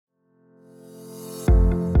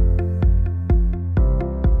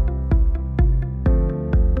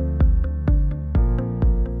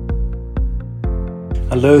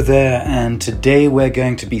Hello there, and today we're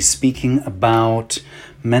going to be speaking about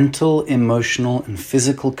mental, emotional, and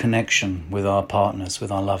physical connection with our partners,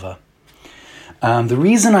 with our lover. The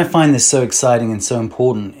reason I find this so exciting and so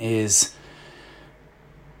important is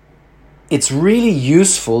it's really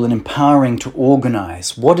useful and empowering to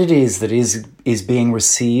organize what it is that is being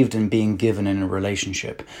received and being given in a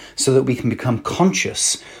relationship so that we can become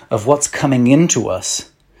conscious of what's coming into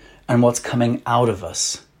us and what's coming out of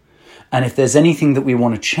us. And if there's anything that we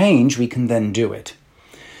want to change, we can then do it.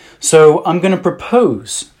 So I'm going to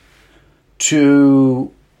propose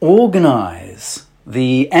to organize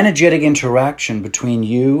the energetic interaction between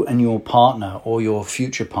you and your partner or your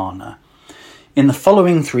future partner in the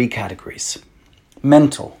following three categories.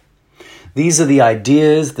 Mental. These are the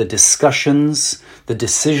ideas, the discussions, the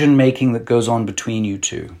decision-making that goes on between you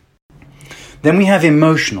two. Then we have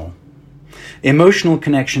emotional. Emotional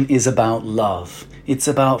connection is about love. It's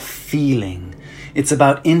about feeling. It's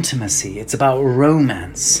about intimacy. It's about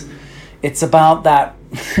romance. It's about that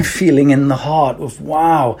feeling in the heart of,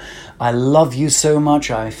 wow, I love you so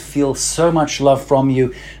much. I feel so much love from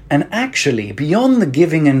you. And actually, beyond the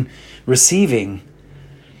giving and receiving,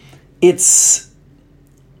 it's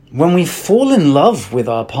when we fall in love with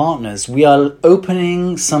our partners, we are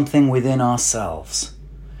opening something within ourselves,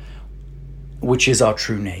 which is our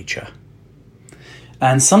true nature.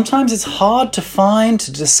 And sometimes it's hard to find,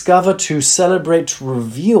 to discover, to celebrate, to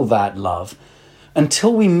reveal that love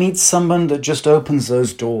until we meet someone that just opens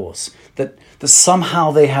those doors, that somehow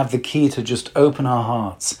they have the key to just open our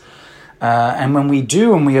hearts. And when we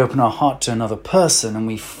do, and we open our heart to another person and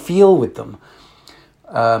we feel with them,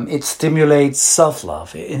 it stimulates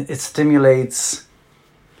self-love. It stimulates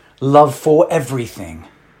love for everything,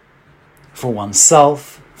 for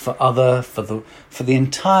oneself, for other, for the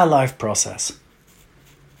entire life process.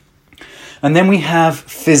 And then we have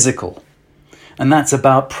physical, and that's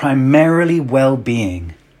about primarily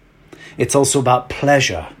well-being. It's also about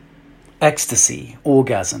pleasure, ecstasy,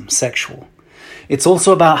 orgasm, sexual. It's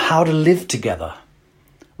also about how to live together,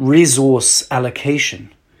 resource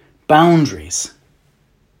allocation, boundaries.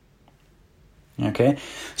 Okay,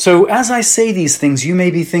 so as I say these things, you may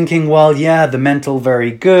be thinking, well, yeah, the mental very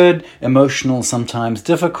good, emotional sometimes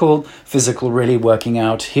difficult, physical really working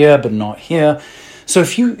out here but not here. So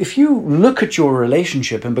if you look at your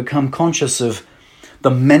relationship and become conscious of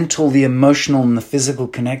the mental, the emotional, and the physical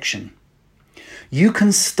connection, you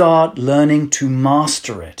can start learning to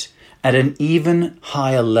master it at an even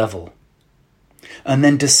higher level. And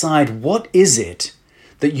then decide what is it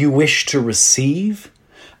that you wish to receive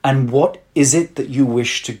and what is it that you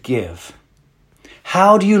wish to give.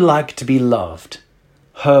 How do you like to be loved,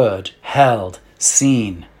 heard, held,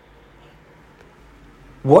 seen?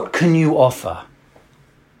 What can you offer?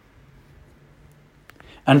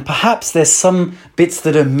 And perhaps there's some bits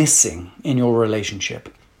that are missing in your relationship.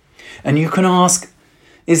 And you can ask,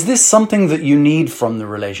 is this something that you need from the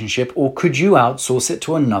relationship, or could you outsource it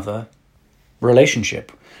to another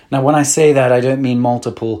relationship? Now, when I say that, I don't mean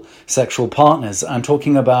multiple sexual partners. I'm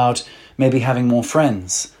talking about maybe having more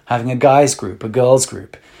friends, having a guys group, a girls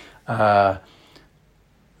group.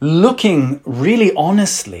 Looking really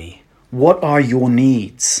honestly, what are your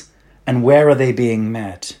needs and where are they being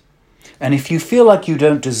met? And if you feel like you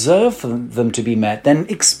don't deserve for them to be met, then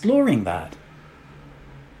exploring that.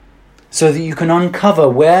 So that you can uncover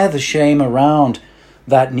where the shame around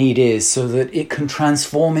that need is so that it can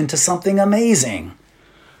transform into something amazing.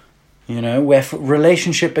 You know, where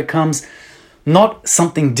relationship becomes not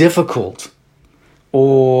something difficult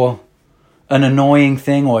or an annoying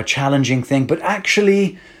thing or a challenging thing, but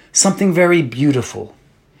actually something very beautiful.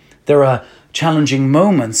 There are challenging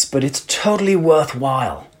moments, but it's totally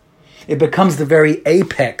worthwhile. It becomes the very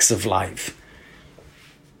apex of life.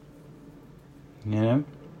 You know?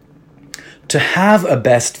 To have a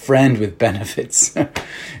best friend with benefits,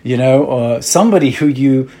 you know, or somebody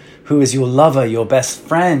who is your lover, your best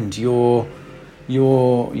friend, your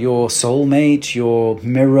soulmate, your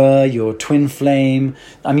mirror, your twin flame.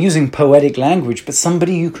 I'm using poetic language, but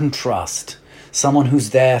somebody you can trust, someone who's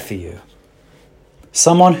there for you,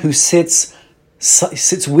 someone who sits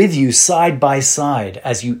with you side by side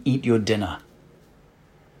as you eat your dinner.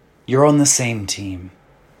 You're on the same team.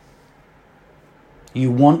 You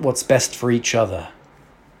want what's best for each other.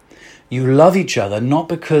 You love each other not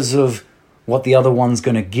because of what the other one's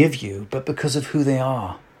going to give you, but because of who they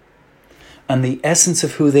are. And the essence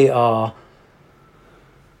of who they are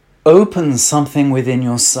opens something within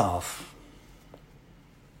yourself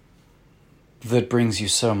that brings you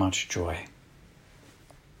so much joy.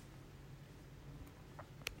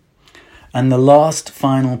 And the last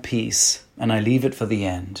final piece, and I leave it for the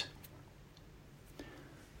end,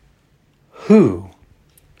 Who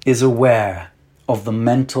is aware of the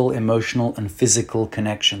mental, emotional, and physical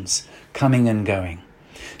connections coming and going?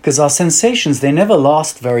 Because our sensations, they never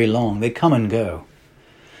last very long. They come and go.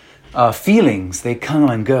 Our feelings, they come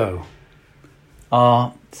and go.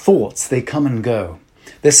 Our thoughts, they come and go.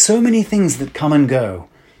 There's so many things that come and go.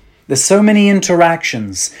 There's so many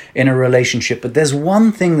interactions in a relationship, but there's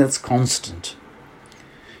one thing that's constant.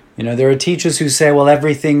 There are teachers who say, well,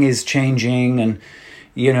 everything is changing and,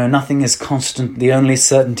 nothing is constant. The only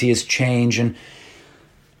certainty is change. And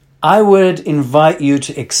I would invite you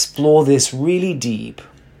to explore this really deep.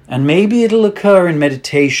 And maybe it'll occur in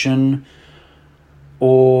meditation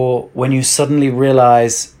or when you suddenly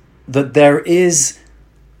realize that there is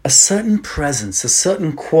a certain presence, a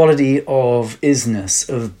certain quality of isness,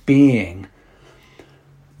 of being,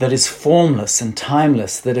 that is formless and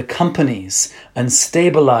timeless, that accompanies and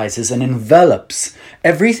stabilizes and envelops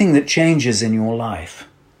everything that changes in your life.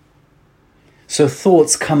 So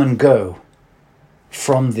thoughts come and go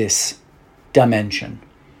from this dimension.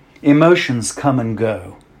 Emotions come and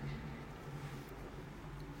go.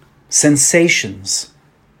 Sensations,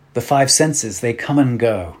 the five senses, they come and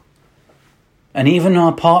go. And even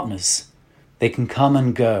our partners, they can come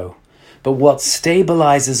and go. But what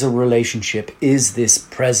stabilizes a relationship is this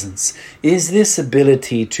presence, is this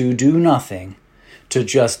ability to do nothing, to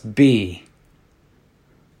just be,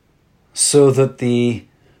 so that the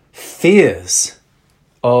fears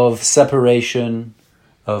of separation,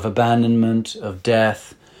 of abandonment, of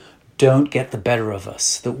death, don't get the better of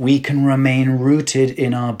us, that we can remain rooted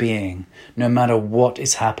in our being, no matter what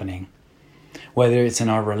is happening. Whether it's in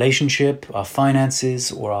our relationship, our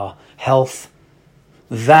finances, or our health,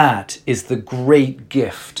 that is the great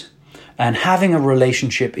gift. And having a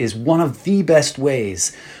relationship is one of the best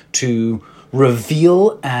ways to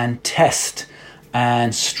reveal and test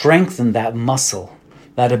and strengthen that muscle,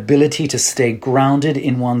 that ability to stay grounded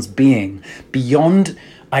in one's being, beyond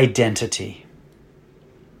identity.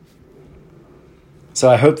 So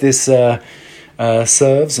I hope this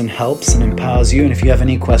serves and helps and empowers you. And if you have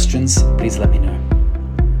any questions, please let me know.